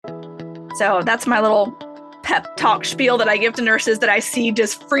So that's my little pep talk spiel that I give to nurses that I see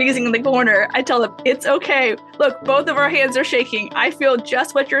just freezing in the corner. I tell them, it's okay. Look, both of our hands are shaking. I feel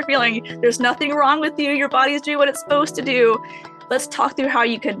just what you're feeling. There's nothing wrong with you. Your body's doing what it's supposed to do. Let's talk through how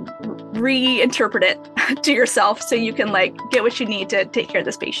you can reinterpret it to yourself so you can get what you need to take care of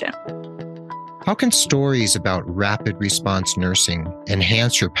this patient. How can stories about rapid response nursing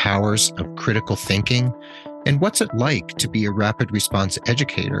enhance your powers of critical thinking? And what's it like to be a rapid response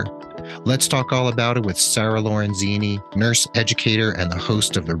educator? Let's talk all about it with Sarah Lorenzini, nurse educator and the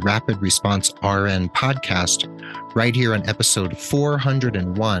host of the Rapid Response RN podcast, right here on episode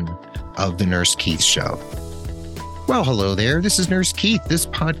 401 of The Nurse Keith Show. Well, hello there. This is Nurse Keith. This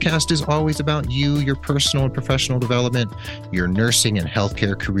podcast is always about you, your personal and professional development, your nursing and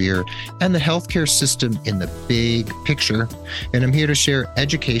healthcare career, and the healthcare system in the big picture. And I'm here to share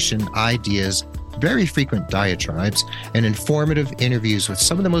education, ideas, very frequent diatribes, and informative interviews with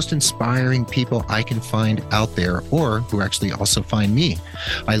some of the most inspiring people I can find out there, or who actually also find me.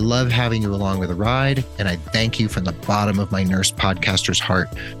 I love having you along with a ride, and I thank you from the bottom of my nurse podcaster's heart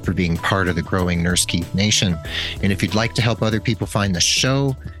for being part of the growing Nurse Keith Nation. And if you'd like to help other people find the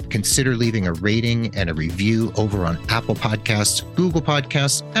show, consider leaving a rating and a review over on Apple Podcasts, Google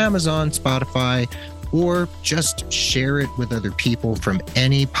Podcasts, Amazon, Spotify, or just share it with other people from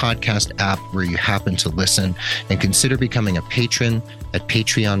any podcast app where you happen to listen, and consider becoming a patron at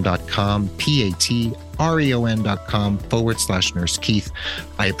patreon.com, patreon.com/Nurse Keith.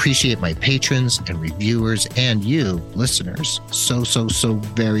 I appreciate my patrons and reviewers and you, listeners, so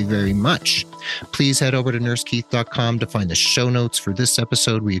very, very much. Please head over to nursekeith.com to find the show notes for this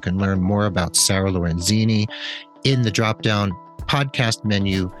episode, where you can learn more about Sarah Lorenzini in the drop-down podcast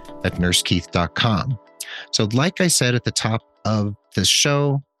menu at nursekeith.com. So like I said at the top of the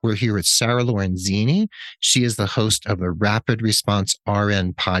show, we're here with Sarah Lorenzini. She is the host of the Rapid Response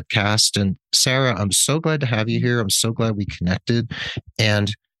RN podcast. And Sarah, I'm so glad to have you here. I'm so glad we connected.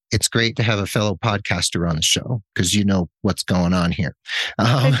 And it's great to have a fellow podcaster on the show, because you know what's going on here.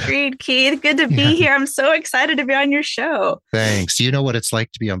 Agreed, Keith. Good to be here. I'm so excited to be on your show. Thanks. You know what it's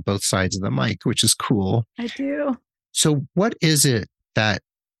like to be on both sides of the mic, which is cool. I do. So what is it that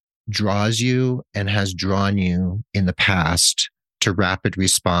draws you and has drawn you in the past to rapid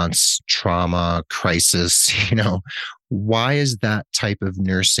response, trauma, crisis? Why is that type of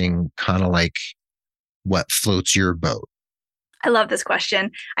nursing kind of like what floats your boat? I love this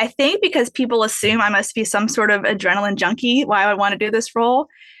question. I think because people assume I must be some sort of adrenaline junkie, why I would want to do this role.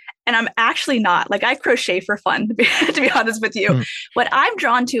 And I'm actually not. I crochet for fun, to be honest with you. What I'm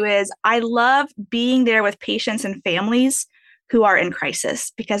drawn to is I love being there with patients and families who are in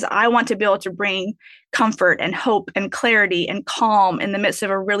crisis, because I want to be able to bring comfort and hope and clarity and calm in the midst of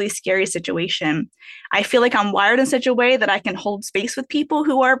a really scary situation. I feel like I'm wired in such a way that I can hold space with people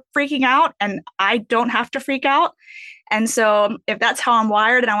who are freaking out, and I don't have to freak out. And so if that's how I'm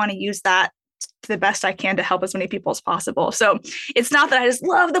wired, and I want to use that to the best I can to help as many people as possible. So it's not that I just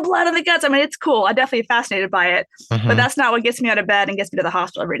love the blood and the guts. I mean, it's cool. I'm definitely fascinated by it, but that's not what gets me out of bed and gets me to the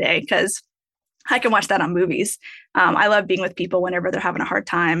hospital every day, because I can watch that on movies. I love being with people whenever they're having a hard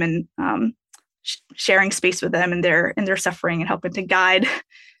time, and sharing space with them in their suffering, and helping to guide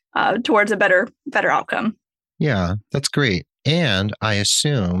towards a better outcome. Yeah, that's great. And I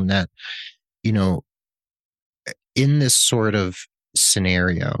assume that, in this sort of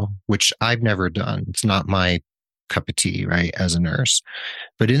scenario, which I've never done, it's not my cup of tea, right, as a nurse,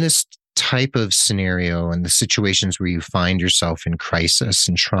 but in this type of scenario and the situations where you find yourself in crisis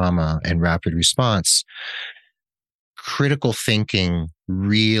and trauma and rapid response, critical thinking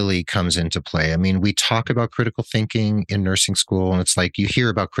really comes into play. I mean, we talk about critical thinking in nursing school, and it's like you hear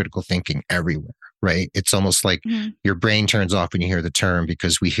about critical thinking everywhere, right? It's almost like your brain turns off when you hear the term,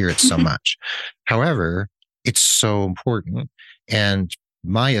 because we hear it so much. However, it's so important. And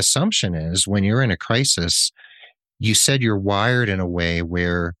my assumption is, when you're in a crisis, you said you're wired in a way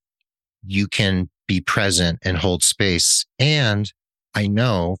where you can be present and hold space. And I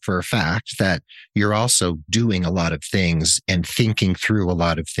know for a fact that you're also doing a lot of things and thinking through a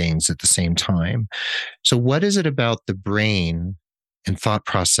lot of things at the same time. So what is it about the brain and thought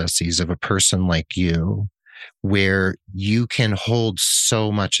processes of a person like you where you can hold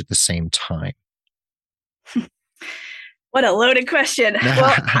so much at the same time? What a loaded question.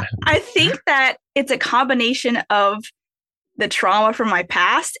 Well, I think that it's a combination of the trauma from my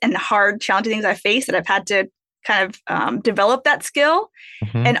past and the hard, challenging things I faced that I've had to kind of develop that skill.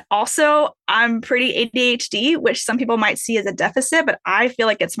 And also, I'm pretty ADHD, which some people might see as a deficit, but I feel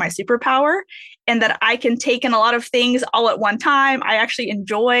like it's my superpower, and that I can take in a lot of things all at one time. I actually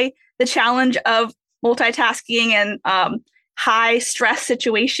enjoy the challenge of multitasking and high stress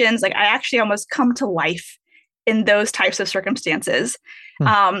situations, like I actually almost come to life in those types of circumstances.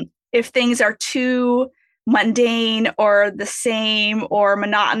 If things are too mundane or the same or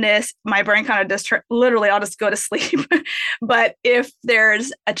monotonous, my brain kind of just literally I'll just go to sleep. But if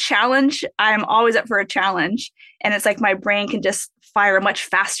there's a challenge, I'm always up for a challenge. And it's like my brain can just fire much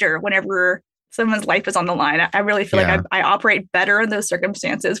faster whenever someone's life is on the line. I really feel like I operate better in those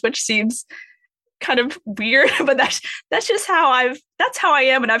circumstances, which seems kind of weird, but that's just that's how I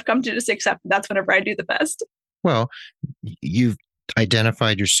am. And I've come to just accept that's whenever I do the best. Well, you've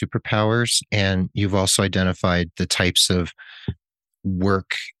identified your superpowers, and you've also identified the types of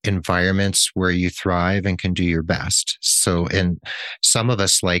work environments where you thrive and can do your best. So, and some of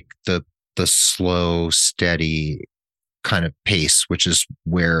us like the slow, steady kind of pace, which is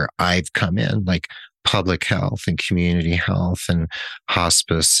where I've come in, like public health and community health and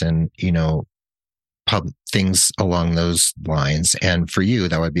hospice and, things along those lines. And for you,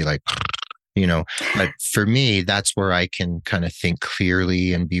 that would be like, but for me, that's where I can kind of think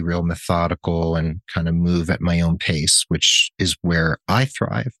clearly and be real methodical and kind of move at my own pace, which is where I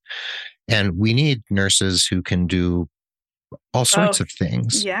thrive. And we need nurses who can do all sorts of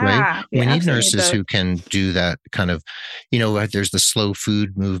things, right? We need nurses who can do that kind of, there's the slow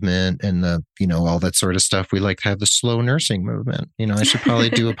food movement and all that sort of stuff. We like to have the slow nursing movement. I should probably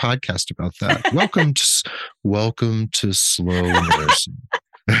do a podcast about that. Welcome to slow nursing.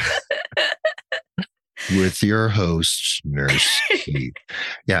 With your host, Nurse Keith.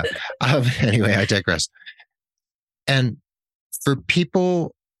 Yeah. Anyway, I digress. And for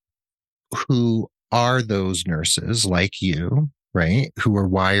people who are those nurses like you, right, who are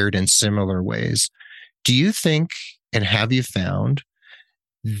wired in similar ways, do you think, and have you found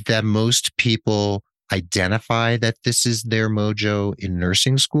that most people identify that this is their mojo in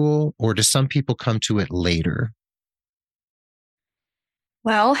nursing school, or do some people come to it later?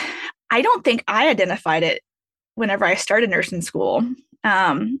 Well, I don't think I identified it whenever I started nursing school.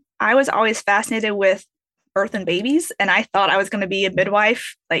 I was always fascinated with birth and babies, and I thought I was going to be a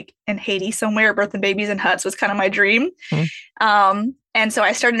midwife, like in Haiti somewhere. Birth and babies and huts was kind of my dream. And so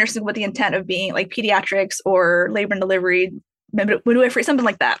I started nursing school with the intent of being like pediatrics or labor and delivery, midwifery, something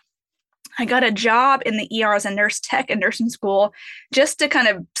like that. I got a job in the ER as a nurse tech in nursing school just to kind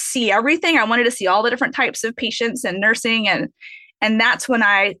of see everything. I wanted to see all the different types of patients and nursing, and that's when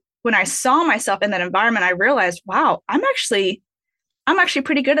I saw myself in that environment, I realized, wow, I'm actually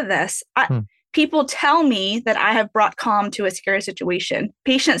pretty good at this. People tell me that I have brought calm to a scary situation.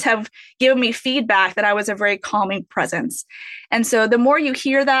 Patients have given me feedback that I was a very calming presence. And so the more you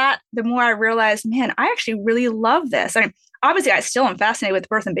hear that, the more I realize, man, I actually really love this. I mean, obviously, I still am fascinated with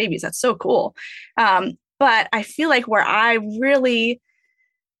birth and babies. That's so cool. But I feel like where I really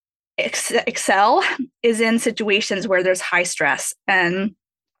excel is in situations where there's high stress. And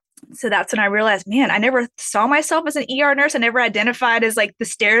so that's when I realized, man, I never saw myself as an ER nurse. I never identified as like the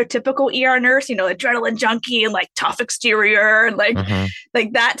stereotypical ER nurse, adrenaline junkie and like tough exterior and like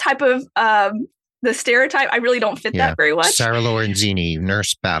that type of the stereotype. I really don't fit that very much. Sarah Lorenzini,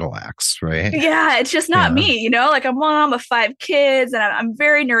 nurse battle axe, right? Yeah, it's just not me, like a mom of 5 kids, and I'm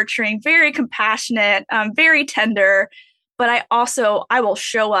very nurturing, very compassionate, very tender, but I will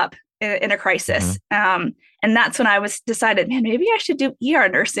show up in a crisis. And that's when I decided, man, maybe I should do ER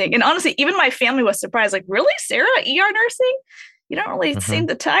nursing. And honestly, even my family was surprised, like, really, Sarah, ER nursing? You don't really seem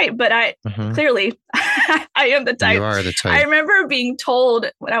the type, but I clearly I am the type. You are the type. I remember being told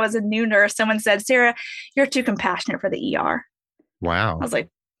when I was a new nurse, someone said, Sarah, you're too compassionate for the ER. Wow. I was like,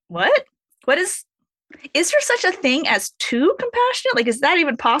 what? Is there such a thing as too compassionate? Like, is that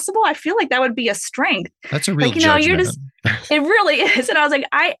even possible? I feel like that would be a strength. That's a real judgment. It really is. And I was like,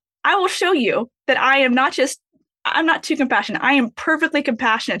 I will show you that I'm not too compassionate. I am perfectly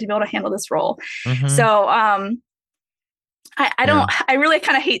compassionate to be able to handle this role. So, I really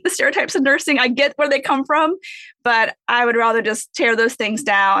kind of hate the stereotypes of nursing. I get where they come from, but I would rather just tear those things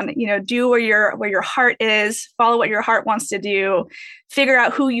down, do where your heart is, follow what your heart wants to do, figure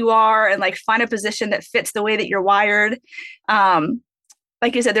out who you are, and like find a position that fits the way that you're wired.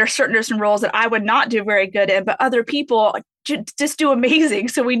 Like you said, there are certain nursing roles that I would not do very good in, but other people just do amazing.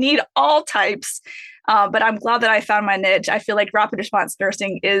 So we need all types. But I'm glad that I found my niche. I feel like rapid response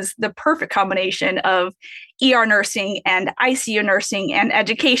nursing is the perfect combination of ER nursing and ICU nursing and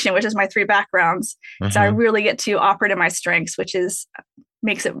education, which is my 3 backgrounds. So I really get to operate in my strengths, which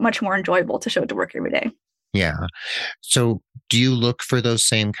makes it much more enjoyable to show up to work every day. Yeah. So do you look for those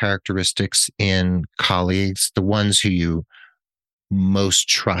same characteristics in colleagues, the ones who you most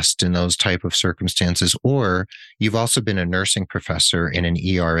trust in those type of circumstances? Or you've also been a nursing professor and an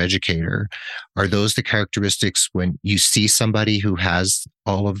ER educator. Are those the characteristics when you see somebody who has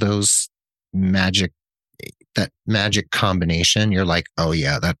all of those that magic combination, you're like, oh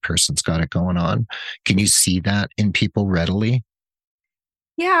yeah, that person's got it going on? Can you see that in people readily?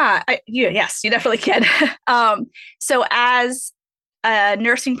 Yeah, yes, you definitely can. So as a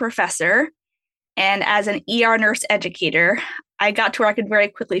nursing professor and as an ER nurse educator, I got to where I could very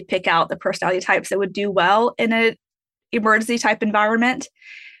quickly pick out the personality types that would do well in an emergency type environment.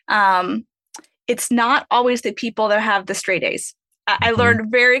 It's not always the people that have the straight A's. I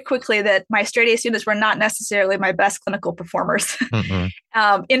learned very quickly that my straight A students were not necessarily my best clinical performers.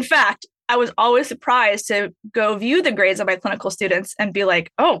 In fact, I was always surprised to go view the grades of my clinical students and be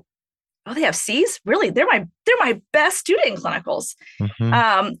like, oh, they have C's? Really? They're my best student in clinicals.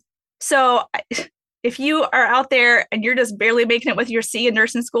 So if you are out there and you're just barely making it with your C in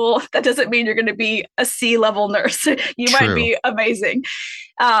nursing school, that doesn't mean you're going to be a C level nurse. You might be amazing.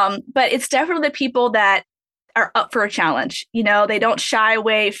 But it's definitely the people that are up for a challenge. They don't shy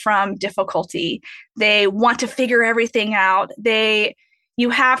away from difficulty. They want to figure everything out. You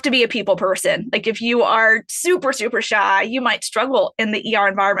have to be a people person. Like if you are super, super shy, you might struggle in the ER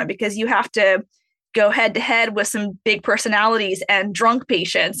environment because you have to go head to head with some big personalities and drunk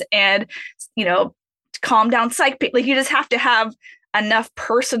patients and, calm down psych. Like you just have to have enough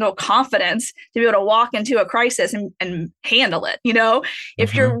personal confidence to be able to walk into a crisis and handle it.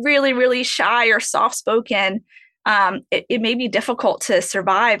 If you're really, really shy or soft spoken, it may be difficult to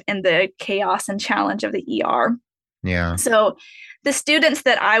survive in the chaos and challenge of the ER. Yeah. So the students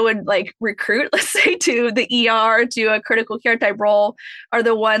that I would recruit, let's say, to the ER, to a critical care type role, are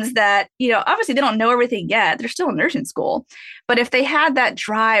the ones that, obviously they don't know everything yet. They're still in nursing school. But if they had that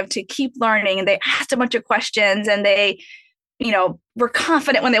drive to keep learning and they asked a bunch of questions and they, were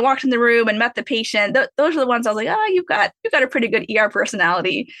confident when they walked in the room and met the patient, those are the ones I was like, oh, you've got a pretty good ER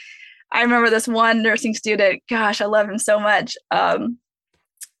personality. I remember this one nursing student, gosh, I love him so much. I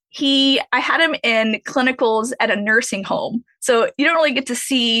had him in clinicals at a nursing home. So you don't really get to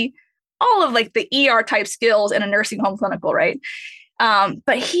see all of the ER type skills in a nursing home clinical, right?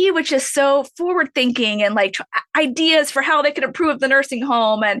 But he was just so forward thinking and ideas for how they could improve the nursing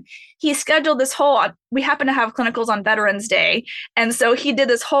home. And he scheduled this we happen to have clinicals on Veterans Day. And so he did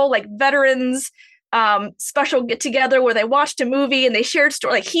this whole veterans special get together where they watched a movie and they shared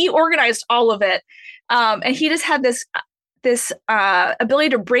story. He organized all of it. And he just had this ability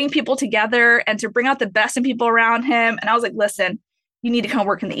to bring people together and to bring out the best in people around him. And I was like, listen, you need to come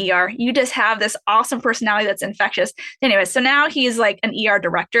work in the ER. You just have this awesome personality that's infectious. Anyway, so now he's an ER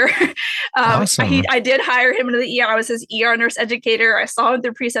director. Awesome. I did hire him into the ER. I was his ER nurse educator. I saw him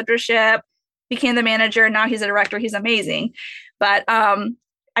through preceptorship, became the manager. Now he's a director. He's amazing. But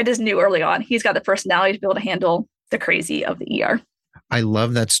I just knew early on, he's got the personality to be able to handle the crazy of the ER. I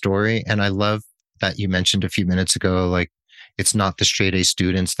love that story. And I love that you mentioned a few minutes ago, it's not the straight A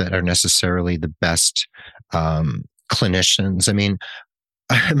students that are necessarily the best clinicians. I mean,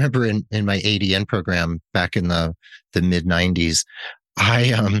 I remember in my ADN program back in the mid 90s,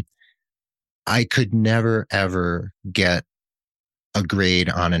 I could never ever get a grade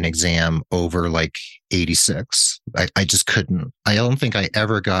on an exam over 86. I just couldn't. I don't think I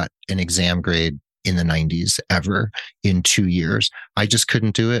ever got an exam grade in the 90s ever in 2 years. I just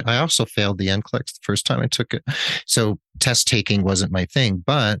couldn't do it. I also failed the NCLEX the first time I took it. So test taking wasn't my thing.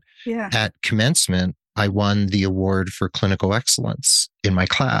 But at commencement, I won the award for clinical excellence in my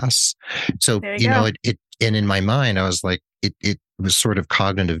class. So, it and in my mind, I was like, it was sort of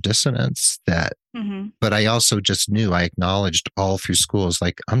cognitive dissonance that, but I also just knew, I acknowledged all through schools,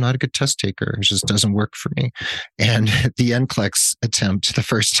 I'm not a good test taker. It just doesn't work for me. And the NCLEX attempt the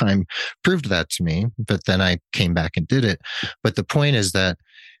first time proved that to me, but then I came back and did it. But the point is that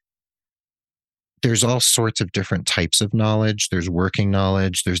there's all sorts of different types of knowledge. There's working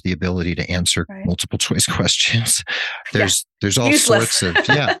knowledge. There's the ability to answer multiple choice questions. There's all useless. sorts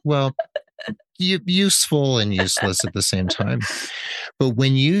of, useful and useless at the same time. But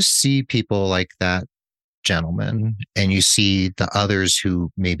when you see people like that gentleman and you see the others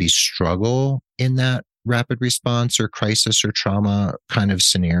who maybe struggle in that rapid response or crisis or trauma kind of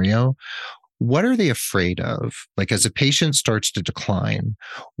scenario, what are they afraid of? As a patient starts to decline,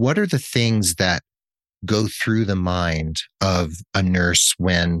 what are the things that go through the mind of a nurse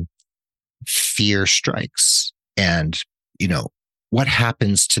when fear strikes? And, what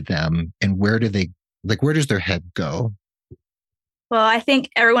happens to them and where does their head go? Well, I think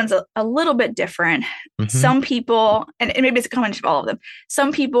everyone's a little bit different. Some people, and maybe it's a combination of all of them,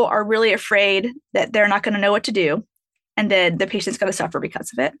 some people are really afraid that they're not going to know what to do. and then the patient's going to suffer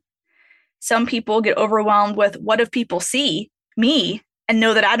because of it. Some people get overwhelmed with, what if people see me and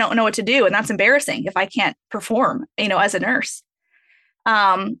know that I don't know what to do? And that's embarrassing if I can't perform, as a nurse.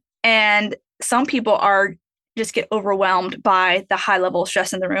 And some people just get overwhelmed by the high level of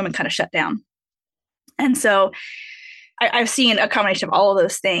stress in the room and kind of shut down. And so I've seen a combination of all of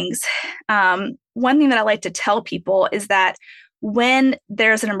those things. One thing that I like to tell people is that when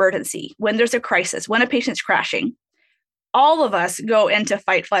there's an emergency, when there's a crisis, when a patient's crashing, all of us go into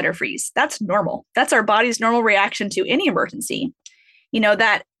fight, flight, or freeze. That's normal. That's our body's normal reaction to any emergency.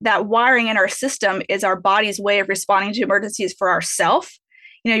 That wiring in our system is our body's way of responding to emergencies for ourselves.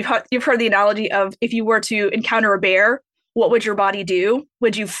 You've heard the analogy of, if you were to encounter a bear, what would your body do?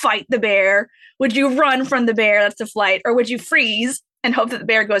 Would you fight the bear? Would you run from the bear? That's the flight. Or would you freeze and hope that the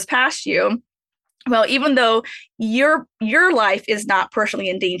bear goes past you? Well, even though your life is not personally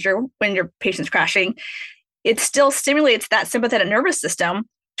in danger when your patient's crashing, it still stimulates that sympathetic nervous system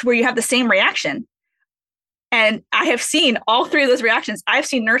to where you have the same reaction. And I have seen all three of those reactions. I've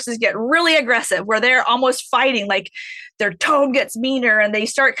seen nurses get really aggressive where they're almost fighting, like their tone gets meaner and they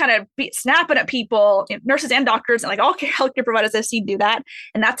start kind of snapping at people, nurses and doctors, and like all healthcare providers I've seen do that.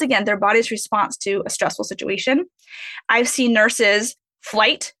 And that's, again, their body's response to a stressful situation. I've seen nurses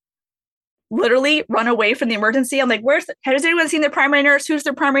flight, literally run away from the emergency. I'm like, has anyone seen their primary nurse? Who's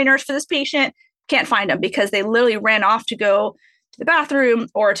their primary nurse for this patient? Can't find them because they literally ran off to go to the bathroom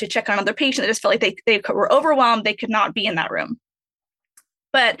or to check on another patient. They just felt like they were overwhelmed. They could not be in that room.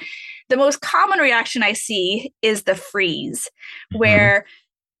 But the most common reaction I see is the freeze, where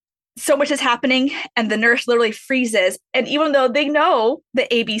so much is happening and the nurse literally freezes. And even though they know the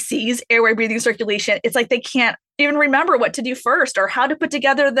ABCs, airway, breathing, circulation, it's like they can't even remember what to do first, or how to put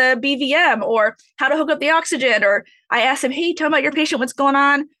together the BVM, or how to hook up the oxygen. Or I ask them, hey, tell me about your patient, what's going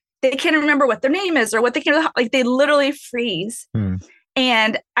on? They can't remember what their name is or what they can, like they literally freeze.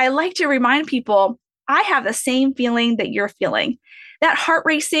 And I like to remind people, I have the same feeling that you're feeling. That heart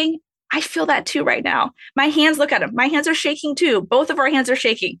racing, I feel that too right now. My hands, look at them. My hands are shaking too. Both of our hands are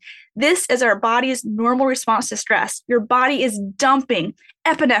shaking. This is our body's normal response to stress. Your body is dumping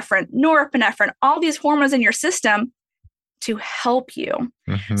epinephrine, norepinephrine, all these hormones in your system to help you.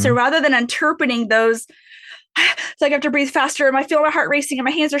 So rather than interpreting those, it's like I have to breathe faster and I feel my heart racing and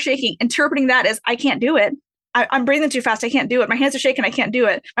my hands are shaking, interpreting that as I can't do it. I'm breathing too fast. I can't do it. My hands are shaking. I can't do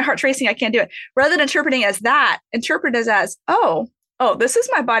it. My heart's racing. I can't do it. Rather than interpreting as that, interpret it as, oh, this is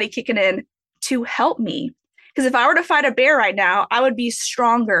my body kicking in to help me. Because if I were to fight a bear right now, I would be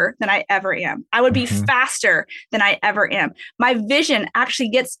stronger than I ever am. I would be faster than I ever am. My vision actually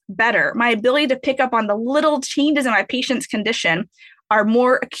gets better. My ability to pick up on the little changes in my patient's condition are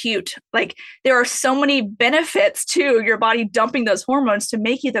more acute. Like, there are so many benefits to your body dumping those hormones to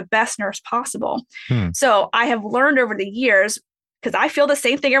make you the best nurse possible. So I have learned over the years, because I feel the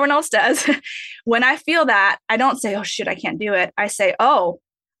same thing everyone else does. When I feel that, I don't say, oh shit, I can't do it. I say, oh,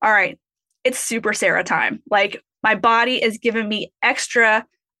 all right, it's Super Sarah time. Like, my body is giving me extra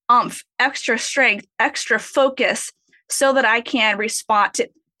oomph, extra strength, extra focus so that I can respond to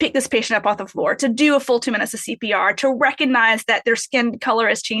pick this patient up off the floor, to do a full 2 minutes of CPR, to recognize that their skin color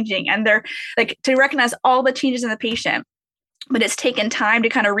is changing, and they're like, to recognize all the changes in the patient. But it's taken time to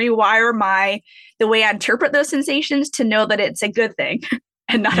kind of rewire the way I interpret those sensations to know that it's a good thing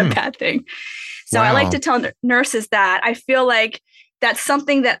and not a bad thing. So I like to tell nurses that I feel like that's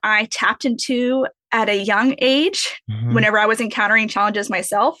something that I tapped into at a young age whenever I was encountering challenges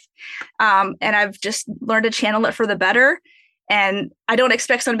myself. And I've just learned to channel it for the better. And I don't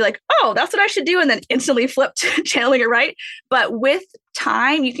expect someone to be like, oh, that's what I should do, and then instantly flip to channeling it right. But with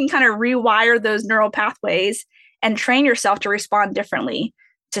time, you can kind of rewire those neural pathways and train yourself to respond differently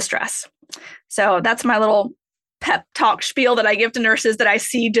to stress. So that's my little pep talk spiel that I give to nurses that I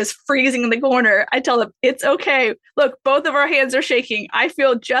see just freezing in the corner. I tell them, it's okay. Look, both of our hands are shaking. I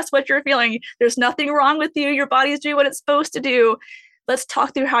feel just what you're feeling. There's nothing wrong with you. Your body's doing what it's supposed to do. Let's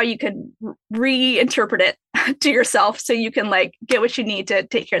talk through how you can reinterpret it to yourself so you can get what you need to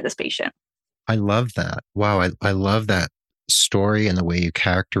take care of this patient. I love that. Wow. I love that story and the way you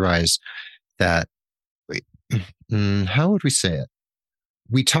characterize that. How would we say it?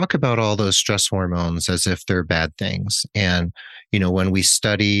 We talk about all those stress hormones as if they're bad things. And, when we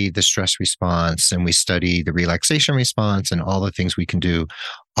study the stress response and we study the relaxation response and all the things we can do,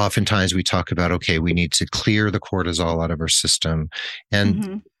 oftentimes we talk about, okay, we need to clear the cortisol out of our system.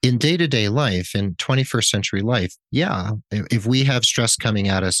 And in day-to-day life, in 21st century life, yeah, if we have stress coming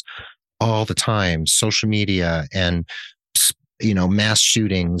at us all the time, social media and mass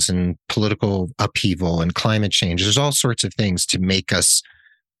shootings and political upheaval and climate change, there's all sorts of things to make us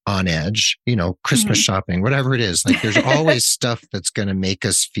on edge, Christmas Mhm. shopping, whatever it is. Like there's always stuff that's going to make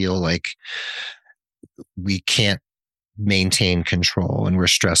us feel like we can't maintain control and we're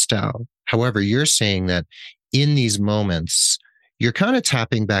stressed out. However, you're saying that in these moments, you're kind of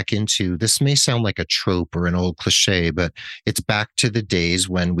tapping back into, this may sound like a trope or an old cliche, but it's back to the days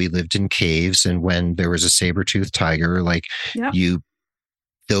when we lived in caves and when there was a saber-toothed tiger, like Yep.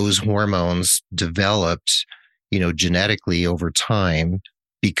 those hormones developed, genetically over time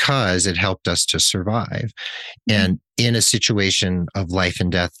because it helped us to survive. Mhm. And in a situation of life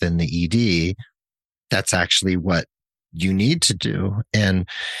and death in the ED, that's actually what you need to do.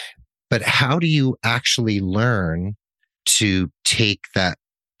 But how do you actually learn to take that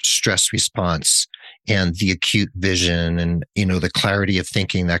stress response and the acute vision and, the clarity of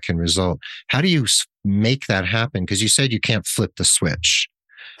thinking that can result? How do you make that happen? Because you said you can't flip the switch,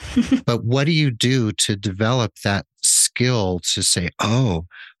 but what do you do to develop that skill to say, oh,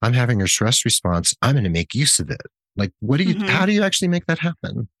 I'm having a stress response, I'm going to make use of it? Like, how Mhm. do you actually make that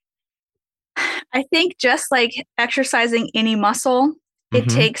happen? I think just like exercising any muscle, it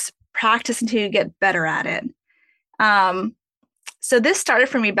Mm-hmm. takes practice until you get better at it. Um, so this started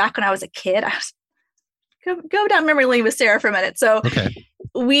for me back when I was a kid. Go down memory lane with Sarah for a minute. So Okay.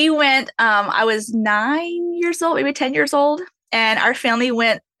 we went, I was 9 years old, maybe 10 years old, and our family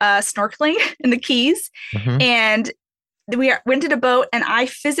went snorkeling in the Keys. Mm-hmm. And we rented a boat, and I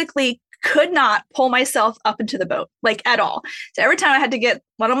physically could not pull myself up into the boat, like at all. So every time I had to get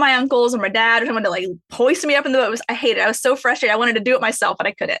one of my uncles or my dad or someone to like hoist me up in the boat, I hated it. I was so frustrated. I wanted to do it myself, but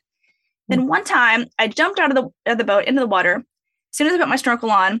I couldn't. Then one time I jumped out of the boat into the water. As soon as I put my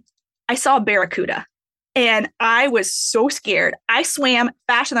snorkel on, I saw a barracuda. And I was so scared. I swam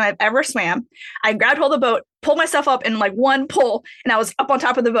faster than I've ever swam. I grabbed hold of the boat, pulled myself up in like one pull, and I was up on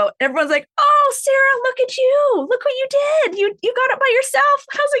top of the boat. Everyone's like, "Oh, Sarah, look at you! Look what you did! You got up by yourself."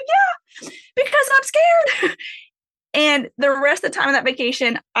 I was like, "Yeah, because I'm scared." And the rest of the time of that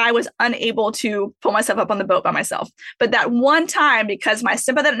vacation, I was unable to pull myself up on the boat by myself. But that one time, because my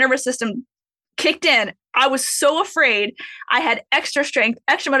sympathetic nervous system kicked in, I was so afraid. I had extra strength,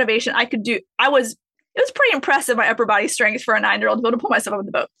 extra motivation. It was pretty impressive, my upper body strength for a 9-year-old to be able to pull myself up on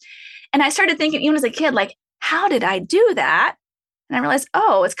the boat. And I started thinking, even as a kid, like, how did I do that? And I realized,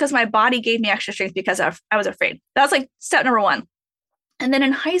 oh, it's because my body gave me extra strength because I was afraid. That was like step number one. And then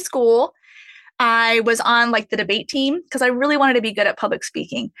in high school, I was on like the debate team because I really wanted to be good at public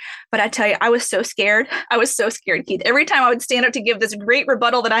speaking. But I tell you, I was so scared. I was so scared, Keith. Every time I would stand up to give this great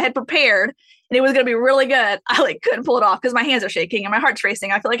rebuttal that I had prepared and it was going to be really good, I like couldn't pull it off because my hands are shaking and my heart's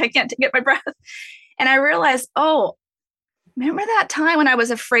racing. I feel like I can't get my breath. And I realized, oh, remember that time when I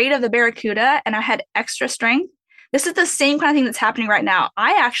was afraid of the barracuda and I had extra strength? This is the same kind of thing that's happening right now.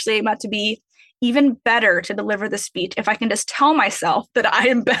 I actually am about to be even better to deliver the speech if I can just tell myself that I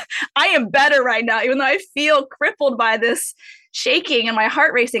am better right now, even though I feel crippled by this shaking and my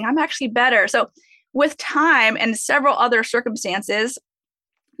heart racing. I'm actually better. So with time and several other circumstances,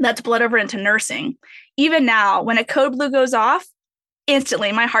 that's bled over into nursing. Even now, when a code blue goes off,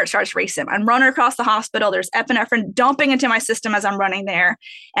 instantly my heart starts racing. I'm running across the hospital. There's epinephrine dumping into my system as I'm running there.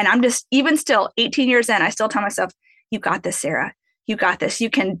 And I'm just, even still, 18 years in, I still tell myself, you got this, Sarah. You got this. You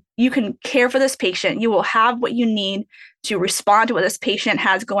can care for this patient. You will have what you need to respond to what this patient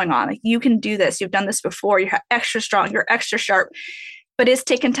has going on. Like, you can do this. You've done this before. You're extra strong. You're extra sharp. But it's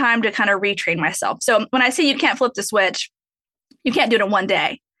taken time to kind of retrain myself. So when I say you can't flip the switch, you can't do it in one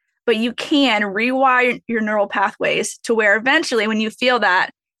day, but you can rewire your neural pathways to where eventually when you feel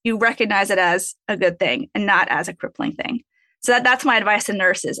that, you recognize it as a good thing and not as a crippling thing. So that's my advice to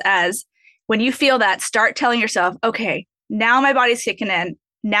nurses, as when you feel that, start telling yourself, okay, now my body's kicking in.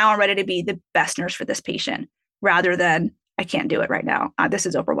 Now I'm ready to be the best nurse for this patient, rather than I can't do it right now. This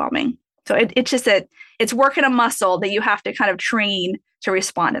is overwhelming. So it's just that it's working a muscle that you have to kind of train to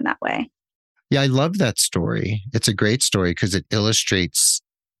respond in that way. Yeah, I love that story. It's a great story because it illustrates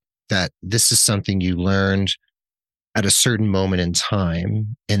that this is something you learned at a certain moment in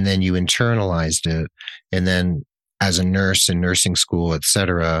time, and then you internalized it. And then as a nurse in nursing school, et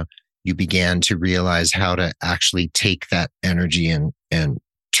cetera, you began to realize how to actually take that energy and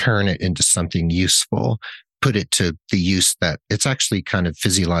turn it into something useful, put it to the use that it's actually kind of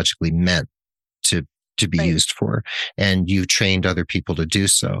physiologically meant to be used for. And you've trained other people to do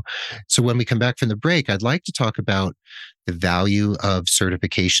so. So when we come back from the break, I'd like to talk about the value of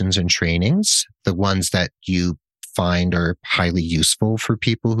certifications and trainings, the ones that you find are highly useful for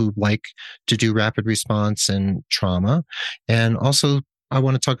people who like to do rapid response and trauma. And also, I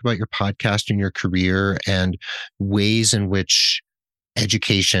want to talk about your podcast and your career and ways in which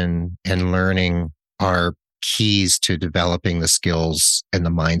education and learning are keys to developing the skills and the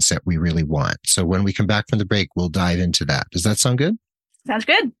mindset we really want. So when we come back from the break, we'll dive into that. Does that sound good? Sounds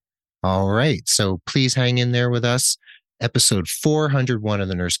good. All right. So please hang in there with us. Episode 401 of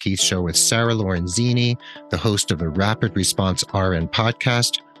the Nurse Keith Show with Sarah Lorenzini, the host of the Rapid Response RN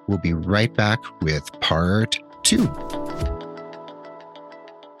podcast. We'll be right back with part 2.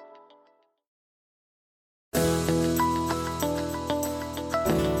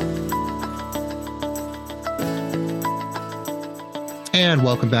 And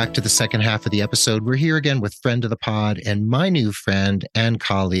welcome back to the second half of the episode. We're here again with friend of the pod and my new friend and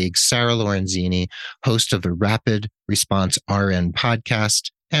colleague, Sarah Lorenzini, host of the Rapid Response RN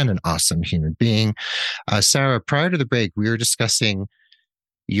podcast and an awesome human being. Sarah, prior to the break, we were discussing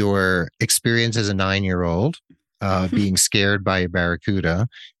your experience as a 9-year-old being scared by a barracuda.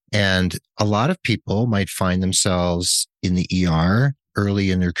 And a lot of people might find themselves in the ER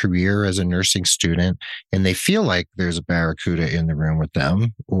early in their career as a nursing student, and they feel like there's a barracuda in the room with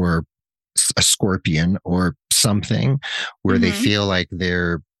them, or a scorpion or something, where they feel like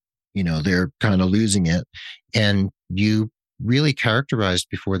they're kind of losing it. And you really characterized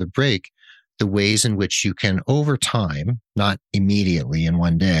before the break the ways in which you can, over time, not immediately in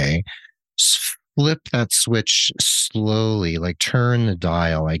one day, flip that switch slowly, like turn the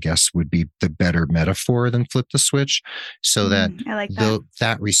dial, I guess would be the better metaphor than flip the switch, so that I like that.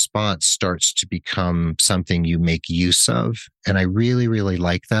 that response starts to become something you make use of. And I really, really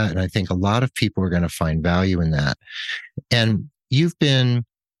like that. And I think a lot of people are going to find value in that. And you've been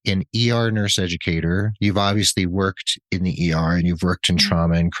an ER nurse educator. You've obviously worked in the ER and you've worked in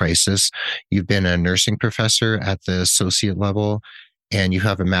trauma and crisis. You've been a nursing professor at the associate level, and you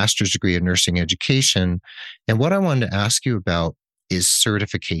have a master's degree in nursing education. And what I wanted to ask you about is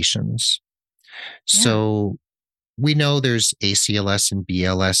certifications. Yeah. So we know there's ACLS and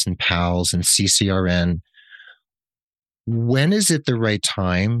BLS and PALS and CCRN. When is it the right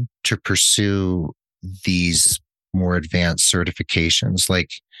time to pursue these more advanced certifications? Like,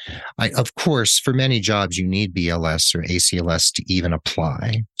 of course, for many jobs, you need BLS or ACLS to even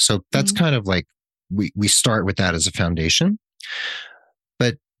apply. So that's kind of like, we start with that as a foundation.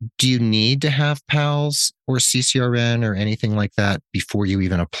 But do you need to have PALS or CCRN or anything like that before you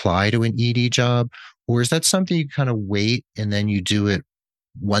even apply to an ED job? Or is that something you kind of wait and then you do it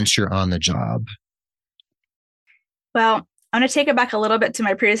once you're on the job? Well, I'm going to take it back a little bit to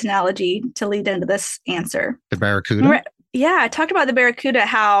my previous analogy to lead into this answer. The barracuda? Yeah, I talked about the barracuda,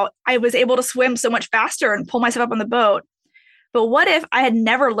 how I was able to swim so much faster and pull myself up on the boat. But what if I had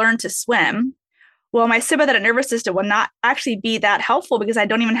never learned to swim? Well, my sympathetic nervous system will not actually be that helpful because I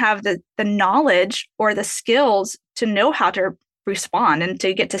don't even have the knowledge or the skills to know how to respond and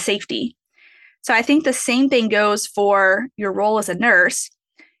to get to safety. So I think the same thing goes for your role as a nurse.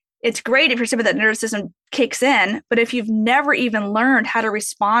 It's great if your sympathetic nervous system kicks in, but if you've never even learned how to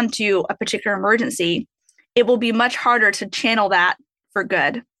respond to a particular emergency, it will be much harder to channel that for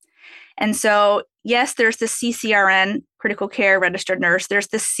good. And so, yes, there's the CCRN, critical care registered nurse. There's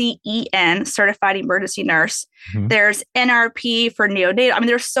the CEN, certified emergency nurse. There's NRP for neonatal. I mean,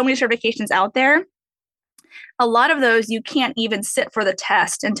 there's so many certifications out there. A lot of those, you can't even sit for the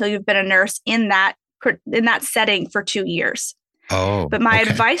test until you've been a nurse in that setting for 2 years. Oh, but my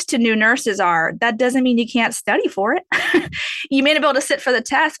advice to new nurses are, that doesn't mean you can't study for it. You may not be able to sit for the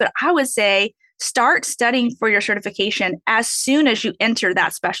test, but I would say start studying for your certification as soon as you enter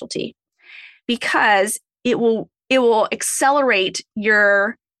that specialty, because it will accelerate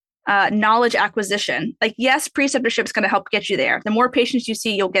your knowledge acquisition. Like, yes, preceptorship is going to help get you there. The more patients you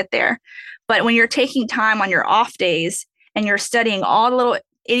see, you'll get there. But when you're taking time on your off days and you're studying all the little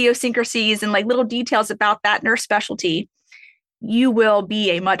idiosyncrasies and like little details about that nurse specialty, you will be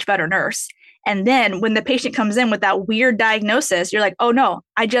a much better nurse. And then when the patient comes in with that weird diagnosis, you're like, oh no,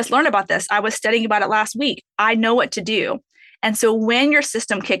 I just learned about this. I was studying about it last week. I know what to do. And so when your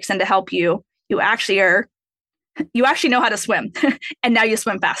system kicks in to help you, you actually know how to swim and now you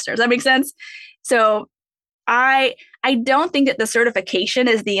swim faster. Does that make sense? So I don't think that the certification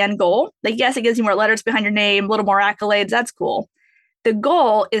is the end goal. Like, yes, it gives you more letters behind your name, a little more accolades. That's cool. The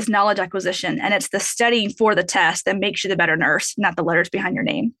goal is knowledge acquisition, and it's the studying for the test that makes you the better nurse, not the letters behind your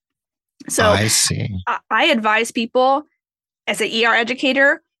name. So I see. I advise people as an ER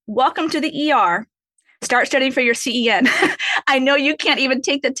educator, welcome to the ER. Start studying for your CEN. I know you can't even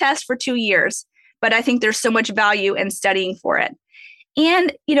take the test for 2 years, but I think there's so much value in studying for it.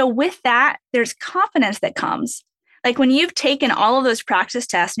 And, with that, there's confidence that comes. Like when you've taken all of those practice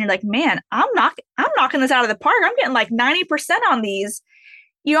tests and you're like, man, I'm knocking this out of the park. I'm getting like 90% on these.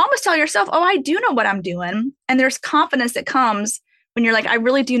 You almost tell yourself, oh, I do know what I'm doing. And there's confidence that comes when you're like, I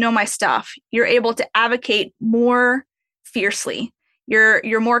really do know my stuff, you're able to advocate more fiercely.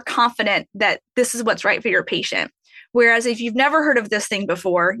 You're more confident that this is what's right for your patient. Whereas if you've never heard of this thing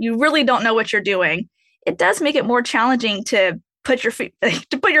before, you really don't know what you're doing. It does make it more challenging to put your foot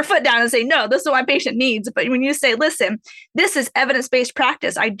down and say, no, this is what my patient needs. But when you say, listen, this is evidence-based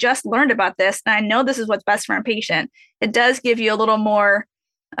practice. I just learned about this and I know this is what's best for my patient. It does give you a little more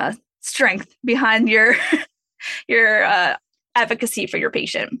strength behind your advocacy for your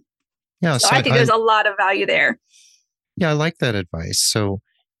patient. Yeah, so I think there's a lot of value there. Yeah, I like that advice. So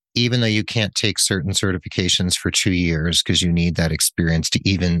even though you can't take certain certifications for 2 years because you need that experience to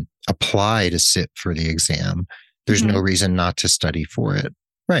even apply to sit for the exam, there's no reason not to study for it.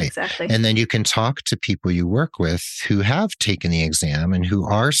 Right. Exactly. And then you can talk to people you work with who have taken the exam and who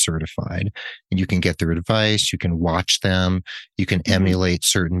are certified, and you can get their advice. You can watch them. You can emulate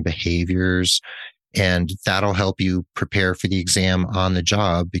certain behaviors, and that'll help you prepare for the exam on the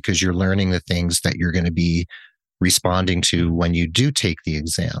job because you're learning the things that you're going to be responding to when you do take the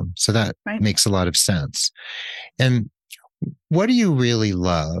exam. So that makes a lot of sense. And what do you really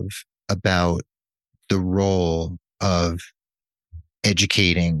love about the role of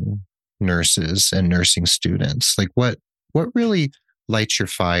educating nurses and nursing students? Like what really lights your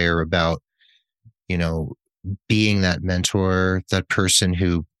fire about, being that mentor, that person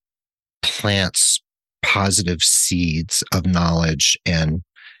who plants positive seeds of knowledge and,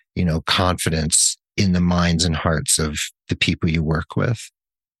 confidence in the minds and hearts of the people you work with?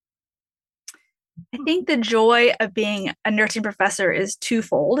 I think the joy of being a nursing professor is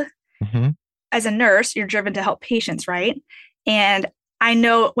twofold. As a nurse, you're driven to help patients, right? And I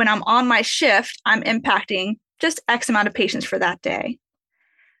know when I'm on my shift, I'm impacting just X amount of patients for that day.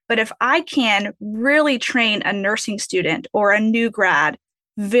 But if I can really train a nursing student or a new grad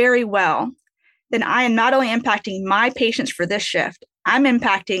very well, then I am not only impacting my patients for this shift, I'm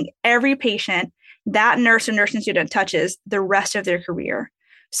impacting every patient that nurse or nursing student touches the rest of their career.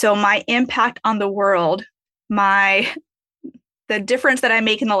 So my impact on the world, the difference that I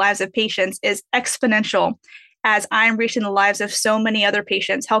make in the lives of patients is exponential as I'm reaching the lives of so many other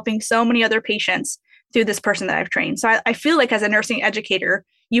patients, helping so many other patients through this person that I've trained. So I feel like as a nursing educator,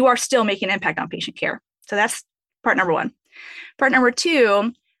 you are still making an impact on patient care. So that's part number one. Part number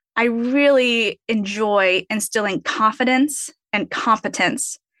two, I really enjoy instilling confidence and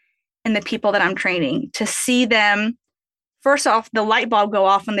competence in the people that I'm training, to see them, first off, the light bulb go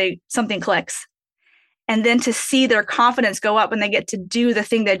off when something clicks. And then to see their confidence go up when they get to do the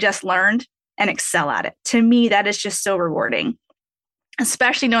thing they just learned and excel at it. To me, that is just so rewarding,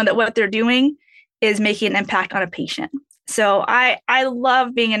 especially knowing that what they're doing is making an impact on a patient. So I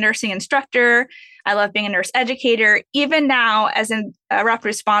love being a nursing instructor. I love being a nurse educator. Even now, as a rapid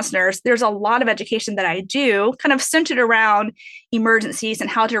response nurse, there's a lot of education that I do kind of centered around emergencies and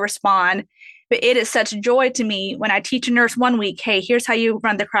how to respond. But it is such joy to me when I teach a nurse one week, hey, here's how you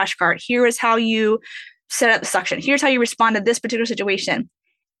run the crash cart. Here is how you set up the suction. Here's how you respond to this particular situation.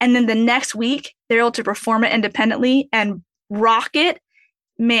 And then the next week, they're able to perform it independently and rock it.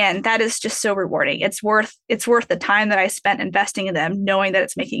 Man, that is just so rewarding. It's worth the time that I spent investing in them, knowing that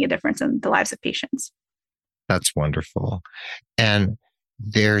it's making a difference in the lives of patients. That's wonderful. And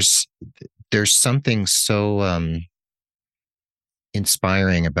there's something so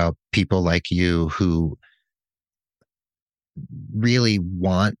inspiring about people like you who really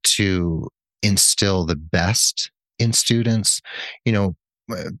want to instill the best in students.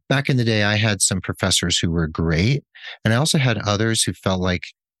 Back in the day, I had some professors who were great, and I also had others who felt like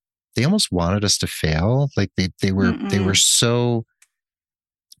they almost wanted us to fail. Like they were so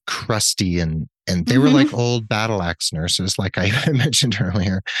crusty and they were like old battle axe nurses, like I mentioned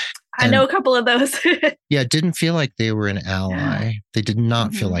earlier. I know a couple of those. Yeah, it didn't feel like they were an ally. They did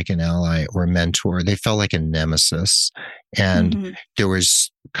not feel like an ally or a mentor. They felt like a nemesis. And there was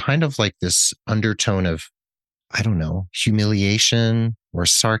kind of like this undertone of, I don't know, humiliation or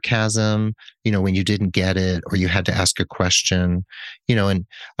sarcasm, when you didn't get it or you had to ask a question, and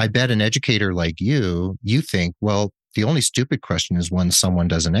I bet an educator like you think, well, the only stupid question is one someone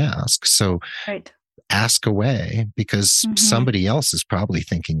doesn't ask. So ask away, because somebody else is probably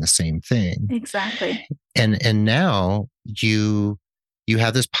thinking the same thing. Exactly. And now you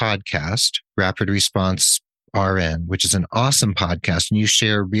have this podcast, Rapid Response RN, which is an awesome podcast, and you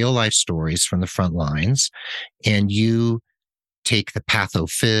share real life stories from the front lines, and you take the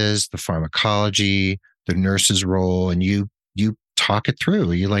pathophys, the pharmacology, the nurse's role, and you talk it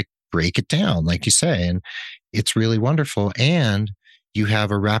through. You break it down, like you say, and it's really wonderful. And you have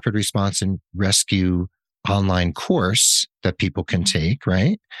a rapid response and rescue online course that people can take,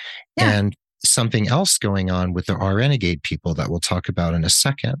 right? Yeah. And something else going on with our Renegade people that we'll talk about in a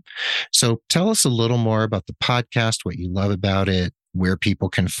second. So tell us a little more about the podcast, what you love about it, where people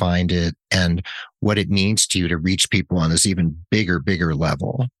can find it, and what it means to you to reach people on this even bigger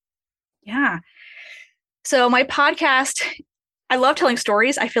level. Yeah. So my podcast, I love telling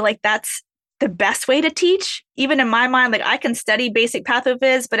stories. I feel like that's the best way to teach. Even in my mind, like I can study basic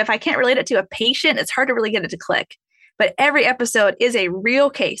pathophys, but if I can't relate it to a patient, it's hard to really get it to click. But every episode is a real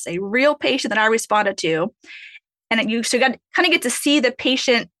case, a real patient that I responded to. And you kind of get to see the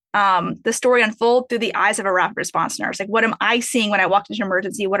patient, the story unfold through the eyes of a rapid response nurse. Like, what am I seeing when I walked into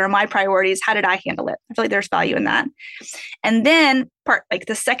emergency? What are my priorities? How did I handle it? I feel like there's value in that. And then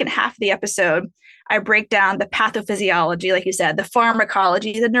the second half of the episode, I break down the pathophysiology, like you said, the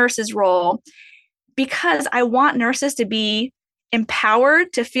pharmacology, the nurse's role, because I want nurses to be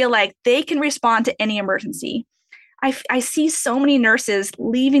empowered to feel like they can respond to any emergency. I see so many nurses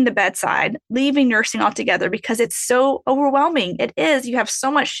leaving the bedside, leaving nursing altogether because it's so overwhelming. It is. You have so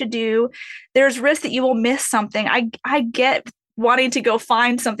much to do. There's risk that you will miss something. I get wanting to go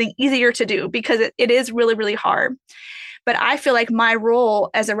find something easier to do because it is really, really hard. But I feel like my role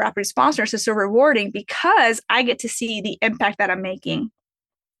as a rapid response nurse is so rewarding because I get to see the impact that I'm making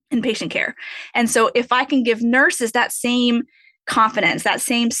in patient care. And so if I can give nurses that same confidence, that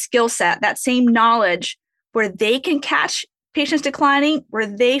same skill set, that same knowledge, where they can catch patients declining, where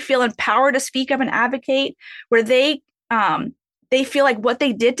they feel empowered to speak up and advocate, where they feel like what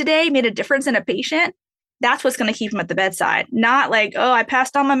they did today made a difference in a patient, that's what's going to keep them at the bedside. Not like, oh, I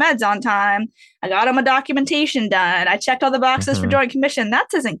passed all my meds on time. I got all my documentation done. I checked all the boxes for Joint Commission.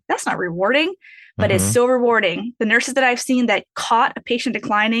 That's not rewarding, but it's so rewarding. The nurses that I've seen that caught a patient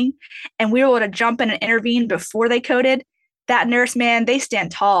declining and we were able to jump in and intervene before they coded, that nurse, man, they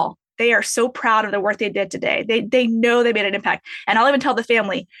stand tall. They are so proud of the work they did today. They know they made an impact. And I'll even tell the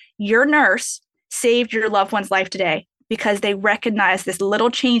family, your nurse saved your loved one's life today because they recognized this little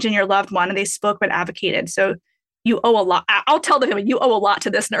change in your loved one and they spoke and advocated. So you owe a lot. I'll tell the family, you owe a lot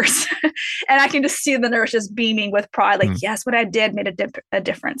to this nurse. And I can just see the nurse just beaming with pride, like, yes, what I did made a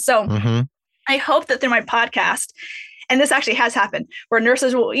difference. So I hope that through my podcast, and this actually has happened, where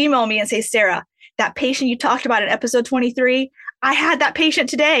nurses will email me and say, Sarah, that patient you talked about in episode 23, I had that patient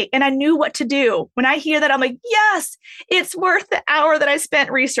today and I knew what to do. When I hear that, I'm like, yes, it's worth the hour that I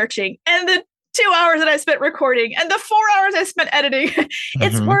spent researching and the 2 hours that I spent recording and the 4 hours I spent editing.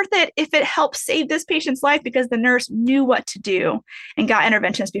 It's worth it if it helps save this patient's life because the nurse knew what to do and got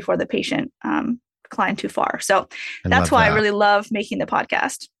interventions before the patient climbed too far. So that's why I really love making the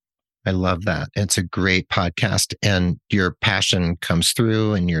podcast. I love that. It's a great podcast and your passion comes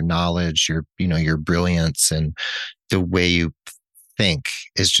through and your knowledge, your brilliance and the way you think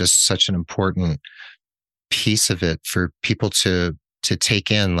is just such an important piece of it for people to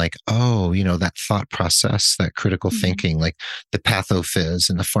take in, like, oh, that thought process, that critical thinking, like the pathophys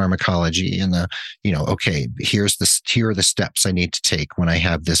and the pharmacology and the, okay, here are the steps I need to take when I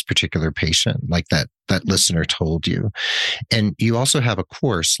have this particular patient, like that listener told you. And you also have a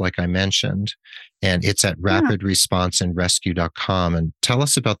course, like I mentioned, and it's at rapidresponseandrescue.com. And tell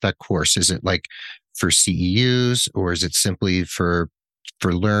us about that course. Is it like for CEUs or is it simply for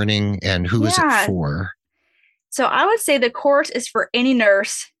learning? And who is it for? So I would say the course is for any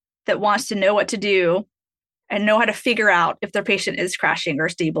nurse that wants to know what to do and know how to figure out if their patient is crashing or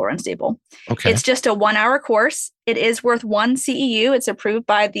stable or unstable. Okay. It's just a 1-hour course. It is worth 1 CEU. It's approved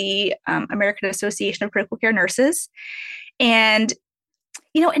by the American Association of Critical Care Nurses. And,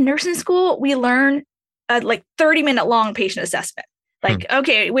 in nursing school, we learn a 30-minute long patient assessment.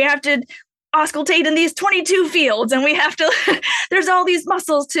 Okay, we have to auscultate in these 22 fields and we have to, there's all these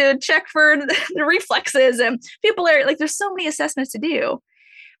muscles to check for the reflexes and people are there's so many assessments to do.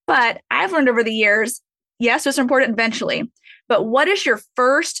 But I've learned over the years, yes, it's important eventually, but what is your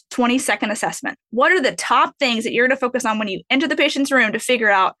first 20-second assessment? What are the top things that you're going to focus on when you enter the patient's room to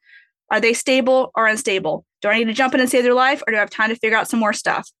figure out, are they stable or unstable? Do I need to jump in and save their life or do I have time to figure out some more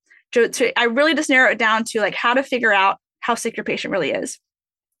stuff? So I really just narrow it down to how to figure out how sick your patient really is.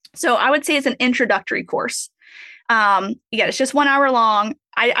 So I would say it's an introductory course. It's just 1 hour long.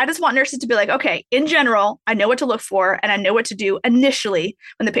 I just want nurses to be like, okay, in general, I know what to look for and I know what to do initially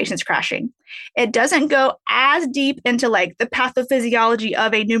when the patient's crashing. It doesn't go as deep into the pathophysiology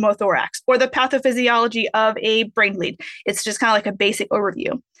of a pneumothorax or the pathophysiology of a brain bleed. It's just kind of a basic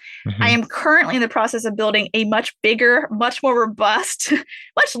overview. I am currently in the process of building a much bigger, much more robust,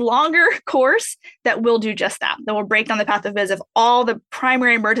 much longer course that will do just that. That will break down the pathophys of all the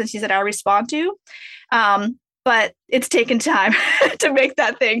primary emergencies that I respond to. But it's taken time to make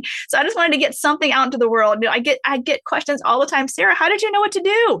that thing. So I just wanted to get something out into the world. I get questions all the time. Sarah, how did you know what to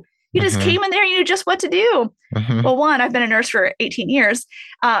do? You just came in there, you knew just what to do. Well, one, I've been a nurse for 18 years.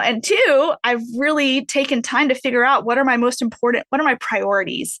 And two, I've really taken time to figure out what are my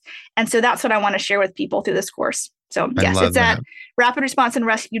priorities. And so that's what I want to share with people through this course. So yes, it's at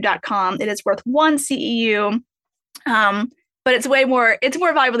rapidresponseandrescue.com. It is worth one CEU. But it's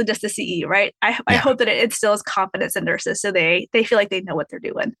more valuable than just the CEU, right? I hope that it instills confidence in nurses so they feel like they know what they're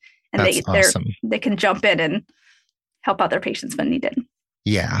doing and That's awesome. They can jump in and help out their patients when needed.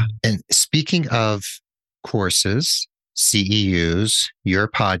 Yeah. And speaking of courses, CEUs, your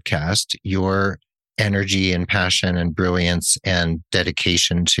podcast, your energy and passion and brilliance and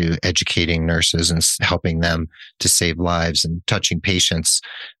dedication to educating nurses and helping them to save lives and touching patients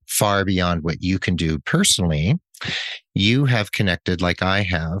far beyond what you can do personally, you have connected, like I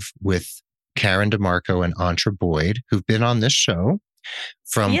have, with Karen DeMarco and Antra Boyd, who've been on this show